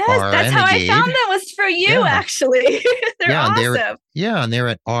from RNegade. That's how I found them, was for you, actually. They're awesome. And they're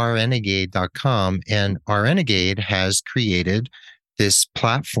at rrenegade.com. And RNegade has created this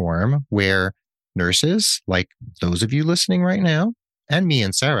platform where nurses, like those of you listening right now, and me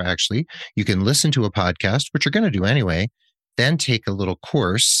and Sarah, actually, you can listen to a podcast, which you're going to do anyway, then take a little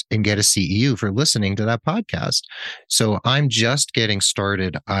course and get a CEU for listening to that podcast. So I'm just getting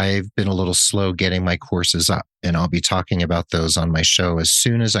started. I've been a little slow getting my courses up, and I'll be talking about those on my show as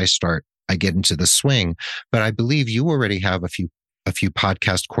soon as I get into the swing. But I believe you already have a few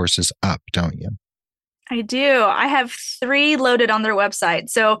podcast courses up, don't you? I do. I have 3 loaded on their website.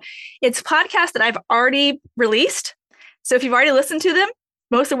 So it's podcasts that I've already released. So if you've already listened to them,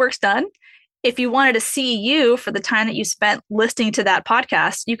 most of the work's done. If you wanted to see you for the time that you spent listening to that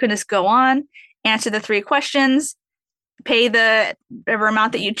podcast, you can just go on, answer the 3 questions, pay the whatever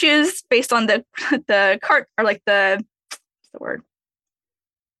amount that you choose based on the cart, or like the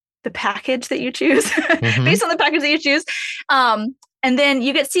package that you choose, based on the package that you choose. And then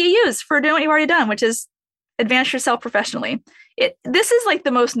you get CEUs for doing what you've already done, which is advance yourself professionally. This is like the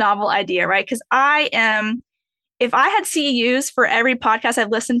most novel idea, right? Because if I had CEUs for every podcast I've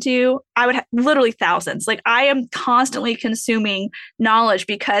listened to, I would have literally thousands. Like, I am constantly consuming knowledge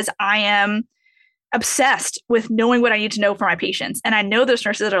because I am obsessed with knowing what I need to know for my patients. And I know those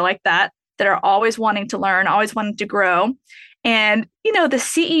nurses that are like that are always wanting to learn, always wanting to grow. And, the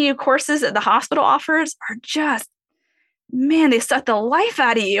CEU courses that the hospital offers are just, man, they suck the life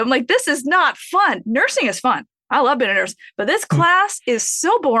out of you. I'm like, this is not fun. Nursing is fun. I love being a nurse, but this class is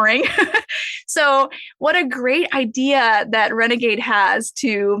so boring. So what a great idea that Renegade has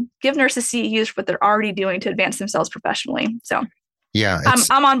to give nurses CEUs for what they're already doing to advance themselves professionally. So yeah,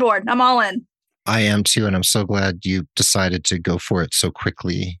 I'm on board. I'm all in. I am too. And I'm so glad you decided to go for it so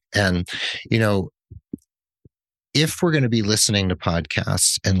quickly. And, if we're going to be listening to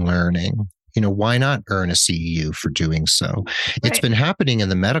podcasts and learning, why not earn a CEU for doing so? Right. It's been happening in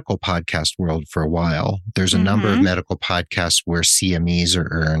the medical podcast world for a while. There's a number of medical podcasts where CMEs are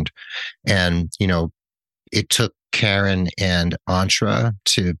earned. And, it took Karen and Antra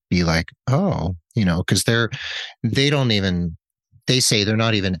to be like, oh, because they say they're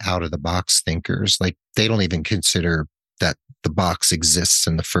not even out of the box thinkers. Like, they don't even consider that the box exists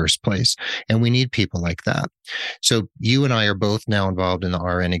in the first place. And we need people like that. So you and I are both now involved in the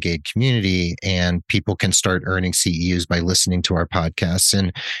RNegade community, and people can start earning CEUs by listening to our podcasts.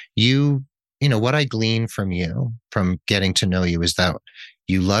 And what I glean from you, from getting to know you, is that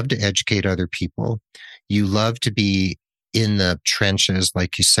you love to educate other people. You love to be in the trenches,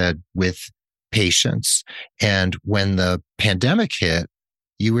 like you said, with patients. And when the pandemic hit,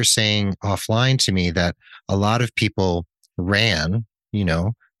 you were saying offline to me that a lot of people ran,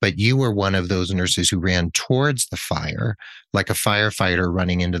 but you were one of those nurses who ran towards the fire, like a firefighter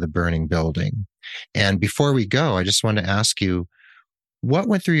running into the burning building. And before we go, I just want to ask you, what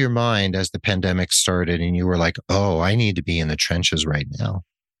went through your mind as the pandemic started and you were like, oh, I need to be in the trenches right now?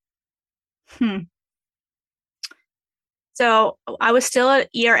 So I was still an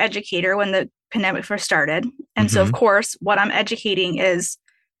ER educator when the pandemic first started. And so, of course, what I'm educating is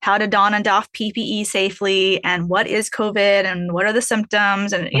how to don and doff PPE safely, and what is COVID, and what are the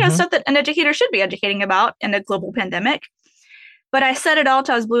symptoms, and stuff that an educator should be educating about in a global pandemic. But I said it all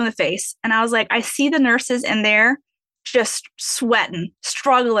till I was blue in the face. And I was like, I see the nurses in there just sweating,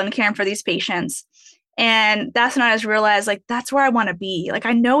 struggling, caring for these patients. And that's when I just realized, like, that's where I want to be. Like,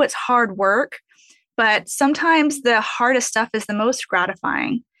 I know it's hard work, but sometimes the hardest stuff is the most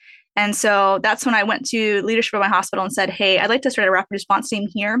gratifying. And so that's when I went to leadership of my hospital and said, hey, I'd like to start a rapid response team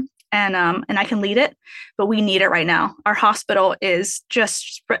here, and I can lead it, but we need it right now. Our hospital is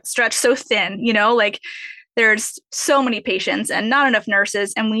just stretched so thin, like there's so many patients and not enough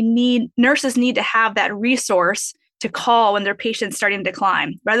nurses, and nurses need to have that resource to call when their patient's starting to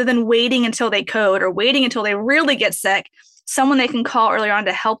decline, rather than waiting until they code or waiting until they really get sick, someone they can call earlier on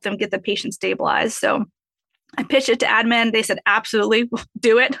to help them get the patient stabilized. So I pitched it to admin. They said, absolutely,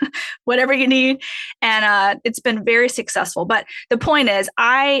 do it, whatever you need. And it's been very successful. But the point is,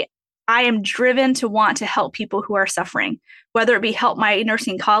 I am driven to want to help people who are suffering, whether it be help my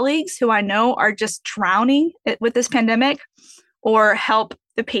nursing colleagues who I know are just drowning with this pandemic, or help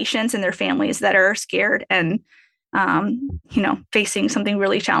the patients and their families that are scared and, facing something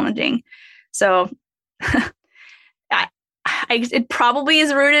really challenging. So it probably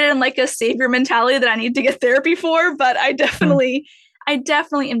is rooted in like a savior mentality that I need to get therapy for, but I definitely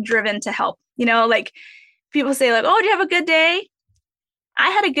am driven to help. Like people say like, oh, do you have a good day? I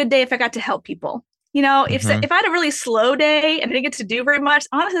had a good day if I got to help people. If I had a really slow day and didn't get to do very much,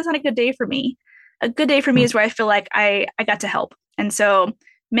 honestly, it's not a good day for me. A good day for me is where I feel like I got to help. And so,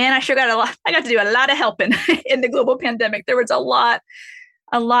 man, I got to do a lot of helping in the global pandemic. There was a lot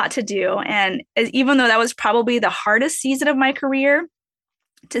to do. And even though that was probably the hardest season of my career,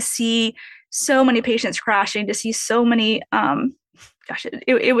 to see so many patients crashing, to see so many,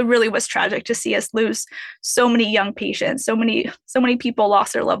 it really was tragic to see us lose so many young patients. So many people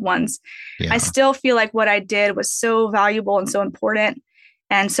lost their loved ones. Yeah. I still feel like what I did was so valuable and so important.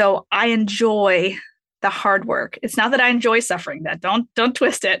 And so I enjoy the hard work. It's not that I enjoy suffering, that don't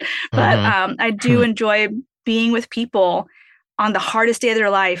twist it, but I do enjoy being with people on the hardest day of their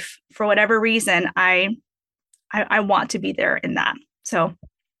life. For whatever reason, I want to be there in that. So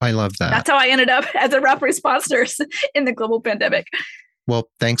I love that. That's how I ended up as a rapid response nurse in the global pandemic. Well,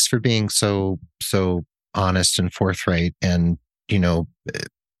 thanks for being so honest and forthright. And,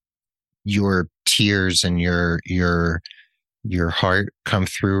 your tears and your heart come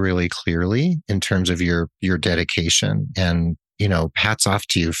through really clearly in terms of your dedication. And, hats off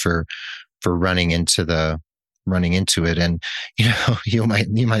to you for running into it. And, you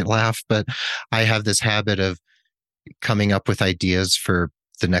might laugh, but I have this habit of coming up with ideas for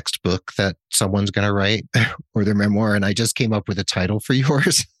the next book that someone's going to write or their memoir. And I just came up with a title for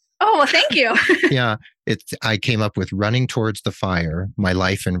yours. Oh, well, thank you. Yeah. I came up with Running Towards the Fire, My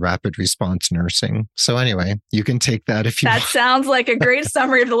Life in Rapid Response Nursing. So anyway, you can take that if you want. That sounds like a great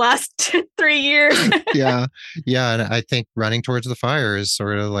summary of the last 3 years. Yeah. And I think Running Towards the Fire is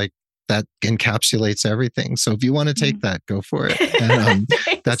sort of like, that encapsulates everything. So if you want to take that, go for it. And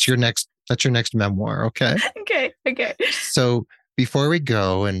that's your next memoir. Okay. Okay. So before we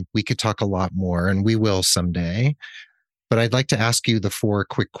go, and we could talk a lot more, and we will someday, but I'd like to ask you the 4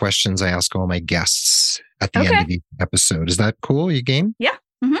 quick questions I ask all my guests at the end of each episode. Is that cool? You game? Yeah.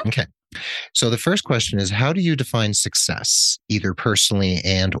 Mm-hmm. Okay. So the first question is, how do you define success, either personally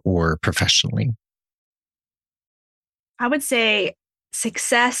and or professionally? I would say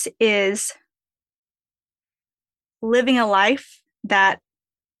success is living a life that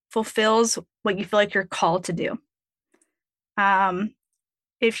fulfills what you feel like you're called to do.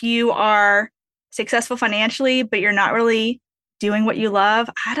 If you are successful financially, but you're not really doing what you love,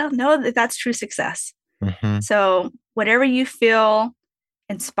 I don't know that that's true success. Mm-hmm. So whatever you feel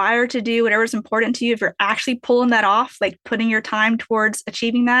inspired to do, whatever's important to you, if you're actually pulling that off, like putting your time towards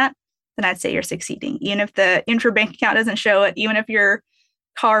achieving that, then I'd say you're succeeding. Even if the bank account doesn't show it, even if your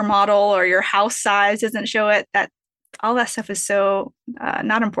car model or your house size doesn't show it, that all that stuff is so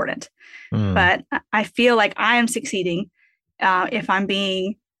not important. But I feel like I am succeeding if I'm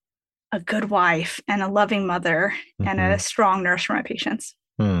being a good wife and a loving mother and a strong nurse for my patients.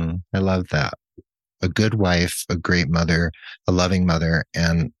 I love that. A good wife, a great mother, a loving mother,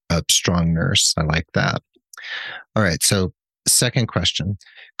 and a strong nurse. I like that. All right. So second question,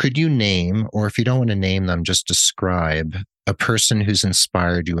 could you name, or if you don't want to name them, just describe a person who's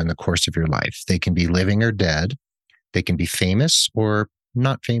inspired you in the course of your life? They can be living or dead. They can be famous or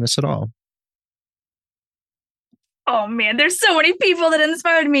not famous at all. Oh man, there's so many people that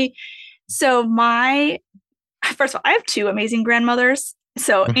inspired me. So first of all, I have 2 amazing grandmothers.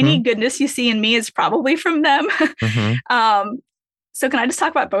 So any goodness you see in me is probably from them. So can I just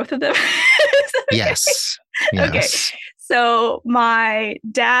talk about both of them? Yes. Okay. So my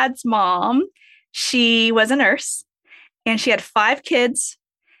dad's mom, she was a nurse and she had 5 kids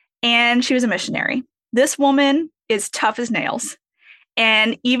and she was a missionary. This woman is tough as nails.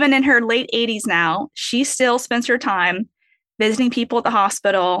 And even in her late 80s now, she still spends her time visiting people at the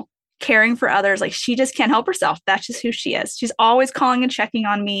hospital, caring for others. Like she just can't help herself. That's just who she is. She's always calling and checking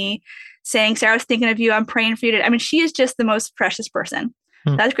on me, saying, Sarah, I was thinking of you. I'm praying for you today. I mean, she is just the most precious person.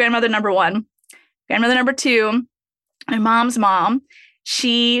 That's grandmother number 1. Grandmother number 2, my mom's mom,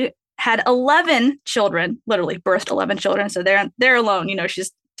 she had 11 children, literally birthed 11 children. So they're alone,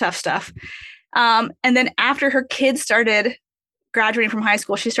 she's tough stuff. And then after her kids started graduating from high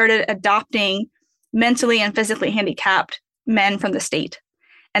school, she started adopting mentally and physically handicapped men from the state.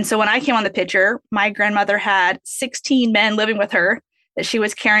 And so when I came on the picture, my grandmother had 16 men living with her that she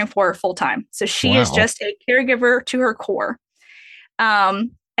was caring for full time. So she is just a caregiver to her core.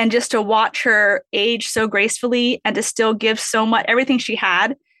 And just to watch her age so gracefully and to still give so much, everything she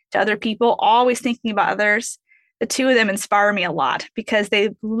had to other people, always thinking about others. The two of them inspire me a lot because they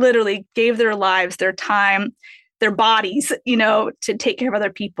literally gave their lives, their time, their bodies, to take care of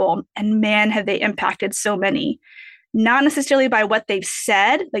other people. And man, have they impacted so many, not necessarily by what they've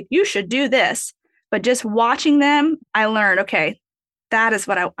said, like you should do this, but just watching them, I learned, okay, that is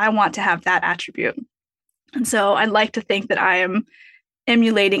what I want to have that attribute. And so I'd like to think that I am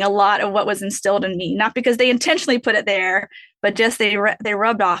emulating a lot of what was instilled in me, not because they intentionally put it there, but just they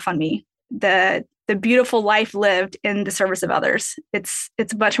rubbed off on me. The beautiful life lived in the service of others. It's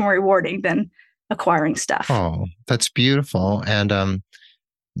much more rewarding than acquiring stuff. Oh, that's beautiful. And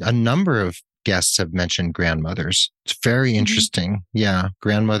a number of guests have mentioned grandmothers. It's very interesting. Yeah,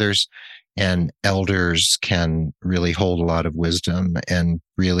 grandmothers and elders can really hold a lot of wisdom and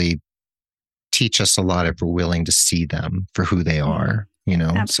really teach us a lot if we're willing to see them for who they are,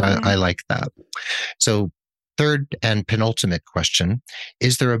 So I like that. So third and penultimate question,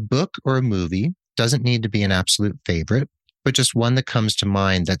 is there a book or a movie, doesn't need to be an absolute favorite, but just one that comes to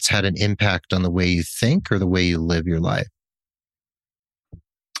mind that's had an impact on the way you think or the way you live your life?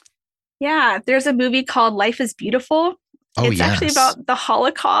 Yeah, there's a movie called Life is Beautiful. It's actually about the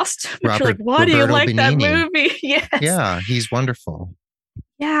Holocaust. Why do you like Benigni. That movie? Yes. Yeah, he's wonderful.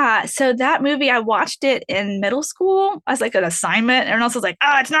 Yeah. So that movie, I watched it in middle school as like an assignment. Everyone else was like,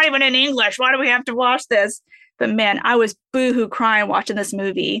 oh, it's not even in English. Why do we have to watch this? But man, I was boohoo crying watching this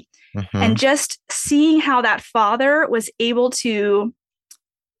movie. And just seeing how that father was able to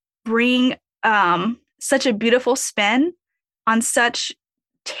bring such a beautiful spin on such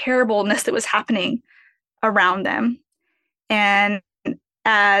terribleness that was happening around them. And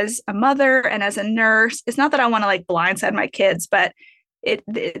as a mother and as a nurse, it's not that I want to like blindside my kids, but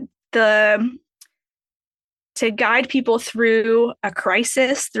to guide people through a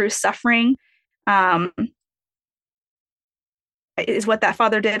crisis, through suffering, is what that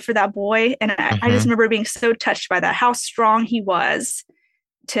father did for that boy. And I just remember being so touched by that, how strong he was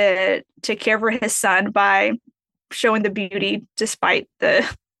to care for his son by showing the beauty despite the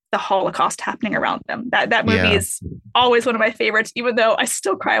Holocaust happening around them. That movie is always one of my favorites, even though I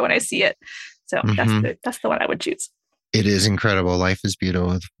still cry when I see it. So that's the one I would choose. It is incredible. Life is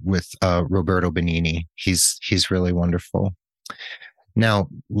Beautiful with Roberto Benigni. He's really wonderful. Now,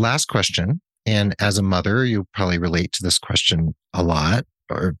 last question. And as a mother, you probably relate to this question a lot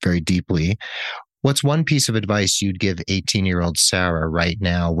or very deeply. What's one piece of advice you'd give 18-year-old Sarah right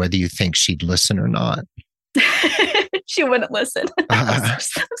now, whether you think she'd listen or not? She wouldn't listen.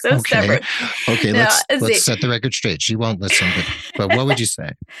 So okay. stubborn. Okay, let's set the record straight. She won't listen, but what would you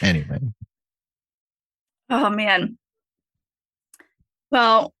say anyway? Oh, man.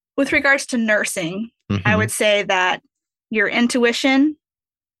 Well, with regards to nursing, I would say that your intuition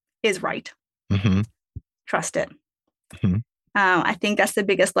is right. Trust it. I think that's the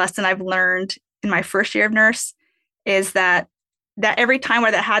biggest lesson I've learned in my first year of nurse is that every time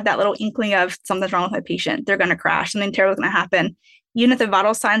where that had that little inkling of something's wrong with my patient, they're going to crash, something terrible is going to happen. Even if the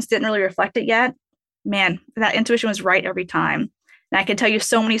vital signs didn't really reflect it yet, man, that intuition was right every time. And I can tell you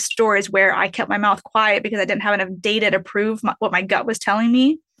so many stories where I kept my mouth quiet because I didn't have enough data to prove what my gut was telling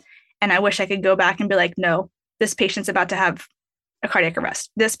me. And I wish I could go back and be like, no, this patient's about to have a cardiac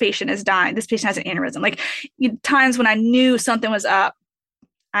arrest. This patient is dying. This patient has an aneurysm. Like times when I knew something was up,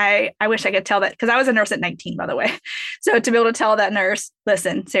 I wish I could tell that because I was a nurse at 19, by the way. So to be able to tell that nurse,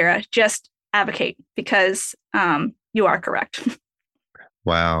 listen, Sarah, just advocate because you are correct.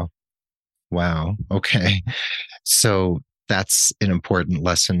 Wow. Okay. So that's an important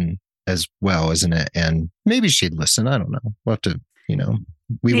lesson as well, isn't it? And maybe she'd listen. I don't know. We'll have to,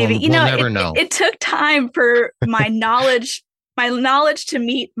 we'll never know. It took time for my knowledge to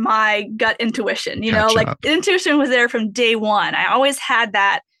meet my gut intuition, intuition was there from day one. I always had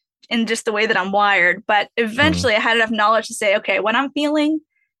that in just the way that I'm wired, but eventually I had enough knowledge to say, okay, what I'm feeling,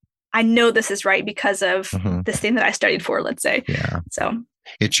 I know this is right because of this thing that I studied for, let's say. Yeah. So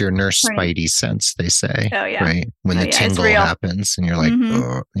it's your nurse spidey sense, they say. Oh, yeah. Right. When the tingle happens and you're like,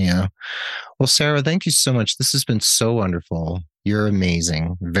 oh, yeah. Well, Sarah, thank you so much. This has been so wonderful. You're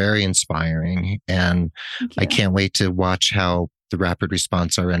amazing, very inspiring. And I can't wait to watch how the Rapid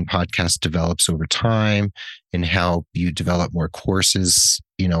Response RN podcast develops over time and how you develop more courses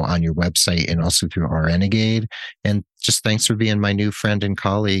on your website and also through RNegade. And just thanks for being my new friend and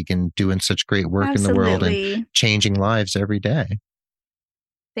colleague and doing such great work in the world and changing lives every day.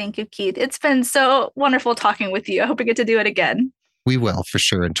 Thank you, Keith. It's been so wonderful talking with you. I hope we get to do it again. We will, for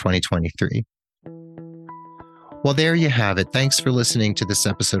sure, in 2023. Well, there you have it. Thanks for listening to this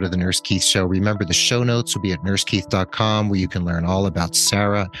episode of the Nurse Keith Show. Remember, the show notes will be at nursekeith.com, where you can learn all about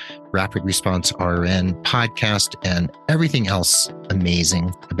Sarah, Rapid Response RN podcast, and everything else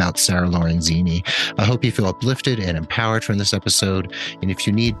amazing about Sarah Lorenzini. I hope you feel uplifted and empowered from this episode. And if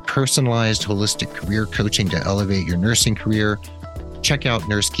you need personalized, holistic career coaching to elevate your nursing career, check out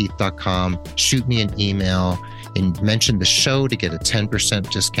nursekeith.com, shoot me an email, and mention the show to get a 10%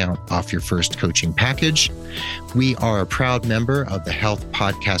 discount off your first coaching package. We are a proud member of the Health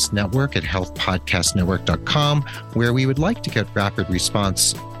Podcast Network at healthpodcastnetwork.com, where we would like to get Rapid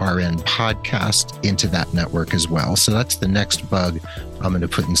Response RN podcast into that network as well. So that's the next bug I'm going to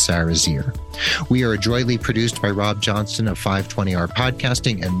put in Sarah's ear. We are adroitly produced by Rob Johnston of 520R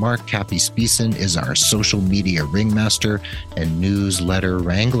Podcasting, and Mark Cappy Speeson is our social media ringmaster and newsletter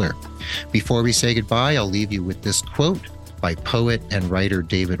wrangler. Before we say goodbye, I'll leave you with this quote by poet and writer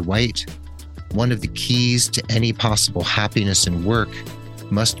David White. One of the keys to any possible happiness in work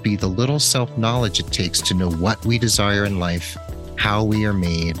must be the little self-knowledge it takes to know what we desire in life, how we are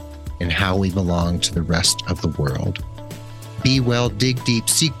made, and how we belong to the rest of the world. Be well, dig deep,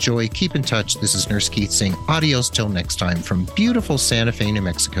 seek joy, keep in touch. This is Nurse Keith saying adios till next time from beautiful Santa Fe, New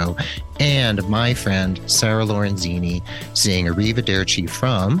Mexico, and my friend Sarah Lorenzini saying arrivederci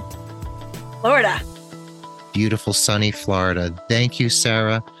from Florida. Beautiful, sunny Florida. Thank you,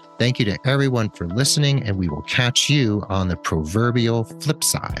 Sarah. Thank you to everyone for listening, and we will catch you on the proverbial flip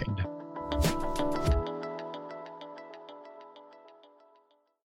side.